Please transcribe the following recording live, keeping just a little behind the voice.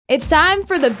It's time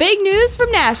for the big news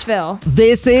from Nashville.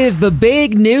 This is the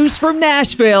big news from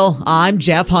Nashville. I'm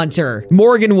Jeff Hunter.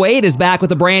 Morgan Wade is back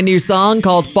with a brand new song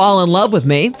called Fall in Love with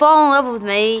Me. Fall in Love with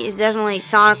Me is definitely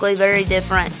sonically very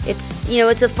different.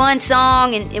 It's a fun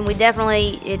song, and we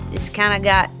definitely, it's kind of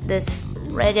got this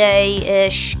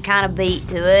reggae-ish kind of beat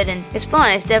to it, and it's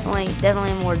fun. It's definitely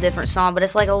a more different song, but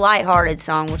it's like a lighthearted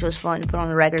song, which was fun to put on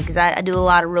the record because I do a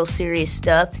lot of real serious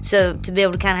stuff, so to be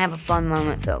able to kind of have a fun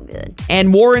moment felt good.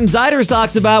 And Warren Zeiders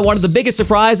talks about one of the biggest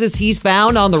surprises he's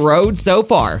found on the road so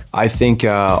far. I think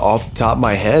off the top of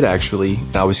my head, actually,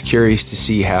 I was curious to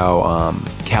see how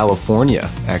California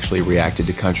actually reacted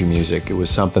to country music. It was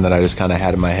something that I just kind of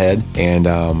had in my head, and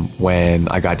when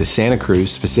I got to Santa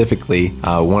Cruz specifically,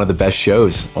 one of the best shows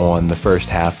on the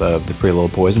first half of the Pretty Little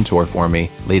Poison tour for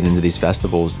me, leading into these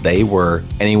festivals, they were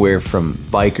anywhere from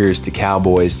bikers to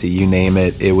cowboys to you name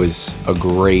it. It was a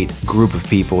great group of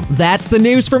people. That's the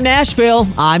news from Nashville.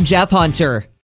 I'm Jeff Hunter.